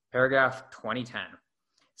 Paragraph 2010.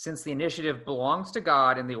 Since the initiative belongs to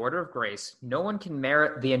God in the order of grace, no one can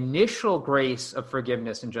merit the initial grace of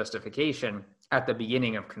forgiveness and justification at the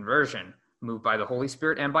beginning of conversion. Moved by the Holy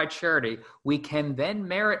Spirit and by charity, we can then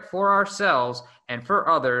merit for ourselves and for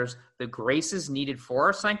others the graces needed for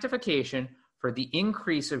our sanctification, for the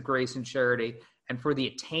increase of grace and charity, and for the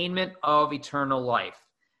attainment of eternal life.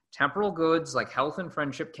 Temporal goods like health and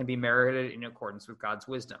friendship can be merited in accordance with God's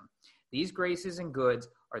wisdom. These graces and goods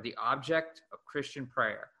are the object of Christian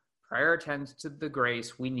prayer. Prayer attends to the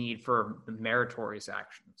grace we need for meritorious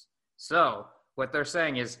actions. So what they're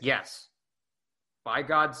saying is, yes,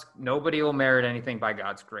 nobody will merit anything by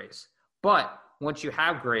God's grace. But once you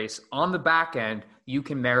have grace, on the back end, you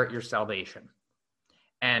can merit your salvation.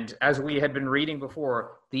 And as we had been reading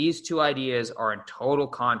before, these two ideas are in total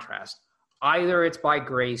contrast. Either it's by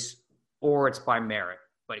grace or it's by merit,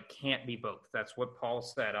 but it can't be both. That's what Paul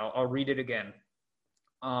said. I'll read it again.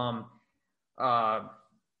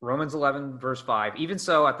 Romans 11, verse 5. Even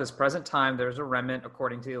so, at this present time, there's a remnant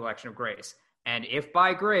according to the election of grace. And if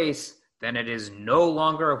by grace, then it is no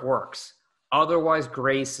longer of works. Otherwise,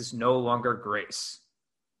 grace is no longer grace.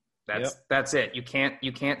 That's it. You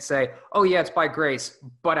can't say, oh yeah, it's by grace,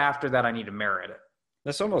 but after that I need to merit it.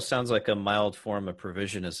 This almost sounds like a mild form of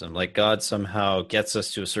provisionism. Like God somehow gets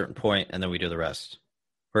us to a certain point and then we do the rest.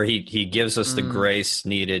 Where he gives us the grace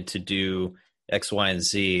needed to do X, Y, and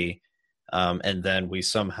Z, and then we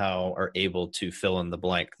somehow are able to fill in the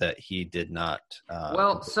blank that he did not.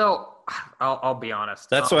 So I'll be honest.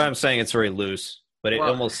 That's why I'm saying it's very loose, but it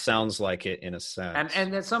almost sounds like it in a sense.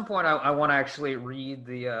 And at some point, I want to actually read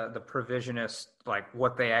the provisionist, like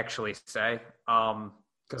what they actually say,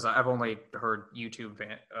 because I've only heard YouTube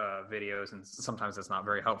videos, and sometimes that's not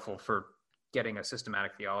very helpful for getting a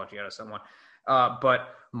systematic theology out of someone.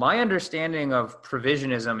 But my understanding of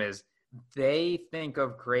provisionism is they think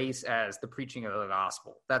of grace as the preaching of the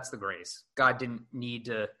gospel. That's the grace. God didn't need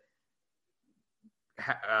to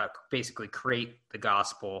basically create the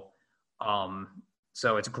gospel.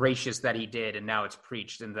 So it's gracious that he did, and now it's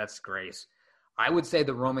preached, and that's grace. I would say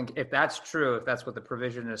if that's true, if that's what the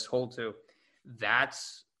provisionists hold to,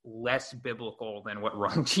 that's less biblical than what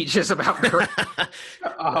Rome teaches about grace.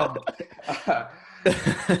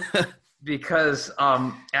 Because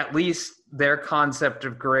at least their concept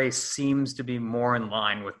of grace seems to be more in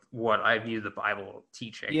line with what I view the Bible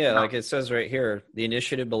teaching. Yeah, like it says right here, the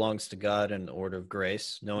initiative belongs to God in the order of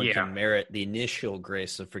grace. No one can merit the initial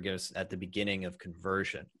grace of forgiveness at the beginning of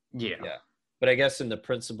conversion. Yeah. But I guess in the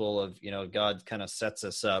principle of, God kind of sets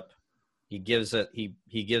us up. He gives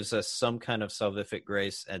us some kind of salvific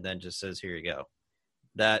grace and then just says, here you go.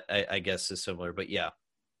 That I guess is similar, but yeah,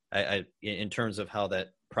 I in terms of how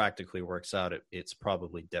that practically works out, it's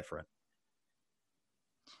probably different.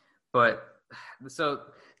 But so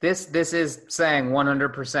this is saying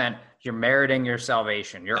 100% you're meriting your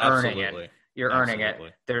salvation. You're earning it. You're earning it.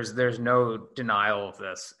 There's no denial of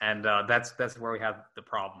this, and that's where we have the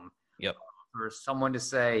problem. Yep. For someone to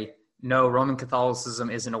say no, Roman Catholicism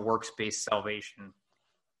isn't a works-based salvation.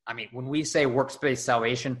 I mean, when we say works-based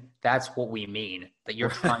salvation, that's what we mean. That you're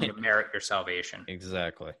trying to merit your salvation.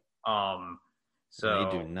 Exactly. So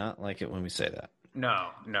we do not like it when we say that. No.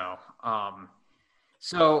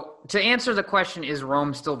 So to answer the question, is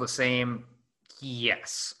Rome still the same?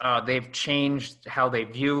 Yes. They've changed how they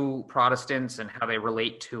view Protestants and how they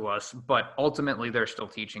relate to us, but ultimately they're still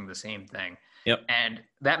teaching the same thing. Yep. And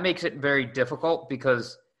that makes it very difficult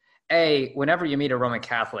because, whenever you meet a Roman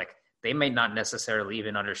Catholic, they may not necessarily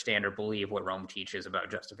even understand or believe what Rome teaches about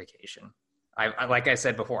justification. I like I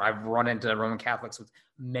said before, I've run into Roman Catholics with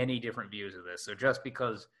many different views of this. So just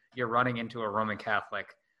because you're running into a Roman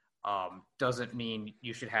Catholic doesn't mean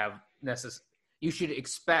you should have you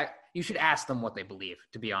should ask them what they believe,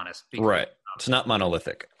 to be honest. Because, right. It's not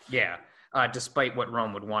monolithic. Yeah. Despite what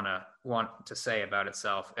Rome would want to say about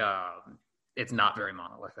itself, it's not very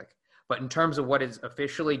monolithic. But in terms of what it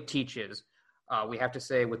officially teaches, we have to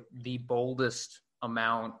say with the boldest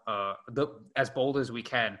amount, as bold as we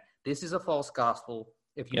can, this is a false gospel.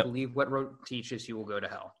 If you believe what Rome teaches, you will go to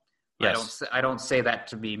hell. Yes. I don't say that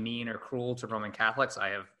to be mean or cruel to Roman Catholics. I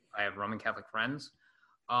have Roman Catholic friends.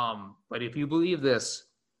 But if you believe this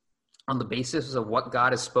on the basis of what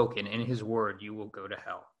God has spoken in his word, you will go to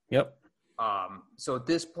hell. Yep. So at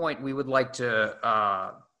this point, we would like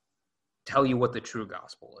to tell you what the true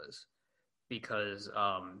gospel is, because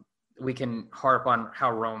we can harp on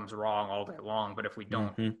how Rome's wrong all day long, but if we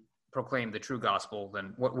don't proclaim the true gospel,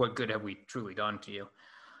 then what good have we truly done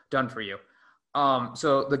for you?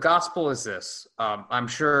 So the gospel is this. I'm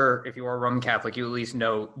sure if you are a Roman Catholic, you at least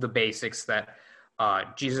know the basics that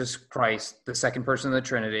Jesus Christ, the second person of the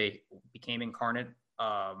Trinity, became incarnate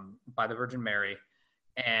by the Virgin Mary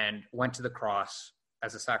and went to the cross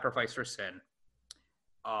as a sacrifice for sin.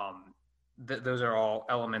 Those are all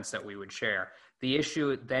elements that we would share. The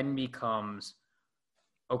issue then becomes,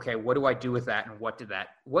 okay, what do I do with that? And what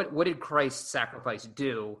did Christ's sacrifice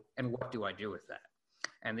do? And what do I do with that?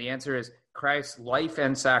 And the answer is Christ's life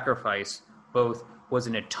and sacrifice both was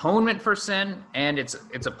an atonement for sin, and it's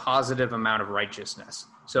a positive amount of righteousness.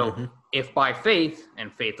 So if by faith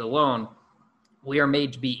and faith alone, we are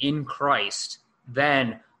made to be in Christ,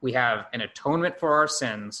 then we have an atonement for our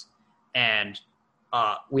sins, and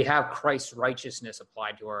we have Christ's righteousness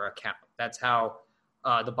applied to our account. That's how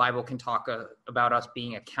the Bible can talk about us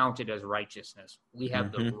being accounted as righteousness. We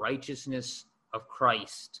have the righteousness of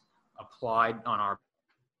Christ applied on our.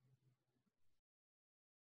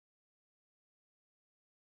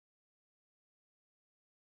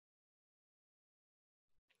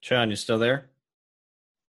 Sean, you still there?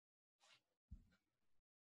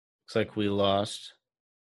 Looks like we lost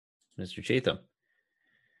Mr. Cheatham.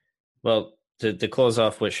 Well, to close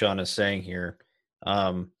off what Sean is saying here,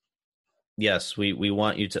 yes, we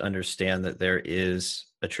want you to understand that there is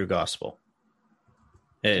a true gospel.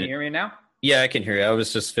 Can you hear me now? Yeah, I can hear you. I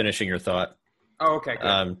was just finishing your thought. Oh, okay,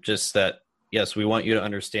 good. Just that, yes, we want you to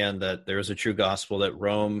understand that there is a true gospel, that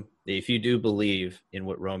Rome, if you do believe in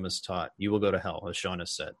what Rome has taught, you will go to hell, as Sean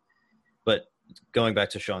has said. But going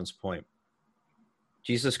back to Sean's point,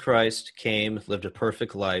 Jesus Christ came, lived a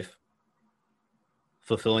perfect life,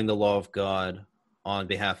 fulfilling the law of God on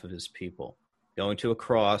behalf of his people, going to a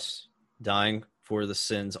cross, dying for the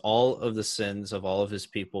sins, all of the sins of all of his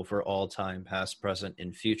people for all time, past, present,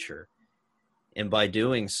 and future. And by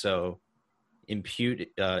doing so,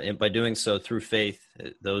 by doing so through faith,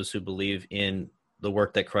 those who believe in the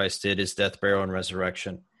work that Christ did, his death, burial, and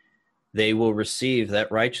resurrection, they will receive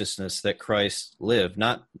that righteousness that Christ lived.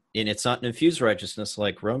 It's not an infused righteousness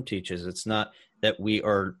like Rome teaches. It's not that we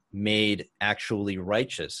are made actually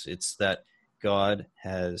righteous. It's that God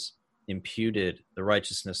has imputed the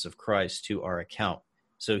righteousness of Christ to our account.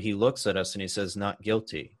 So he looks at us and he says, not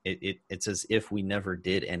guilty. It's as if we never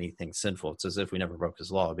did anything sinful. It's as if we never broke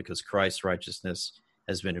his law, because Christ's righteousness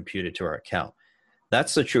has been imputed to our account.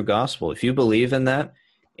 That's the true gospel. If you believe in that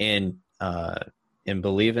and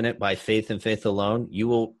believe in it by faith and faith alone, you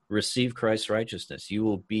will receive Christ's righteousness. You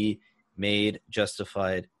will be made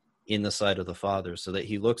justified in the sight of the Father, so that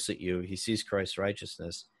he looks at you, he sees Christ's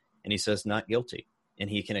righteousness, and he says, not guilty. And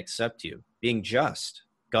he can accept you. Being just,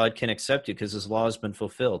 God can accept you because his law has been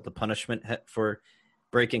fulfilled. The punishment for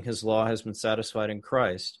breaking his law has been satisfied in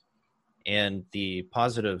Christ. And the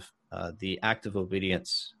positive, the active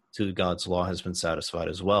obedience to God's law has been satisfied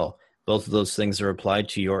as well. Both of those things are applied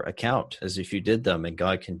to your account as if you did them, and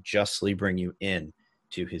God can justly bring you in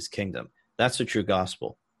to his kingdom. That's the true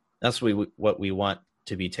gospel. That's what we want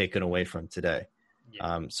to be taken away from today.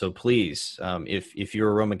 Yeah. So please, if you're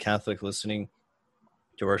a Roman Catholic listening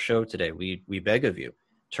to our show today, we beg of you,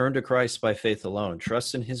 turn to Christ by faith alone.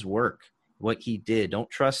 Trust in his work, what he did. Don't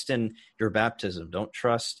trust in your baptism. Don't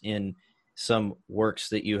trust in some works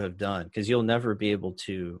that you have done, because you'll never be able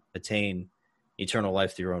to attain eternal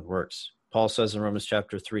life through your own works. Paul says in Romans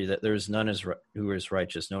chapter 3 that there is none who is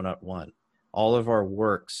righteous, no, not one. All of our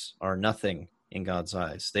works are nothing in God's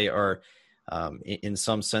eyes. They are, in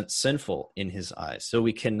some sense, sinful in his eyes. So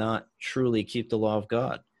we cannot truly keep the law of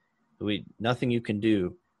God. Nothing you can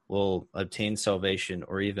do will obtain salvation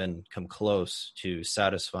or even come close to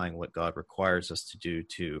satisfying what God requires us to do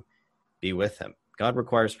to be with him. God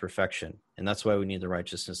requires perfection, and that's why we need the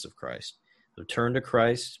righteousness of Christ. So turn to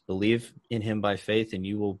Christ, believe in him by faith, and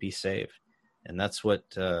you will be saved. And that's what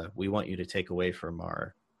we want you to take away from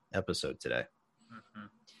our episode today. Mm-hmm.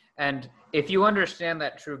 And if you understand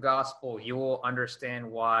that true gospel, you will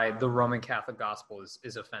understand why the Roman Catholic gospel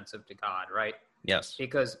is offensive to God, right? Yes.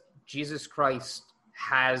 Because Jesus Christ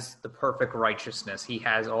has the perfect righteousness. He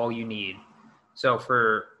has all you need. So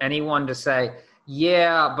for anyone to say,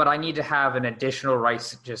 yeah, but I need to have an additional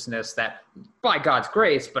righteousness that by God's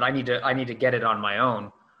grace, but I need to get it on my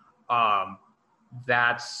own.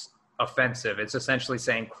 That's offensive. It's essentially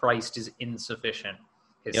saying Christ is insufficient.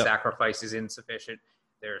 His sacrifice is insufficient.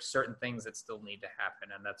 There are certain things that still need to happen,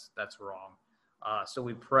 and that's wrong. So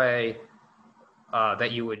we pray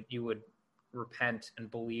that you would repent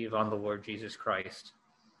and believe on the Lord Jesus Christ.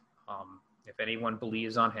 If anyone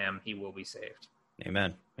believes on him, he will be saved.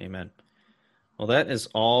 Amen. Amen. Well, that is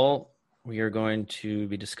all we are going to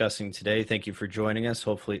be discussing today. Thank you for joining us.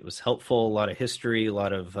 Hopefully it was helpful. A lot of history, a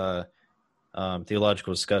lot of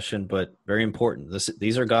theological discussion, but very important.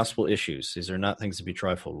 These are gospel issues. These are not things to be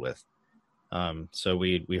trifled with. So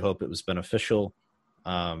we hope it was beneficial.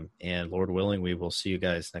 And Lord willing, we will see you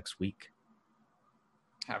guys next week.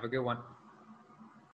 Have a good one.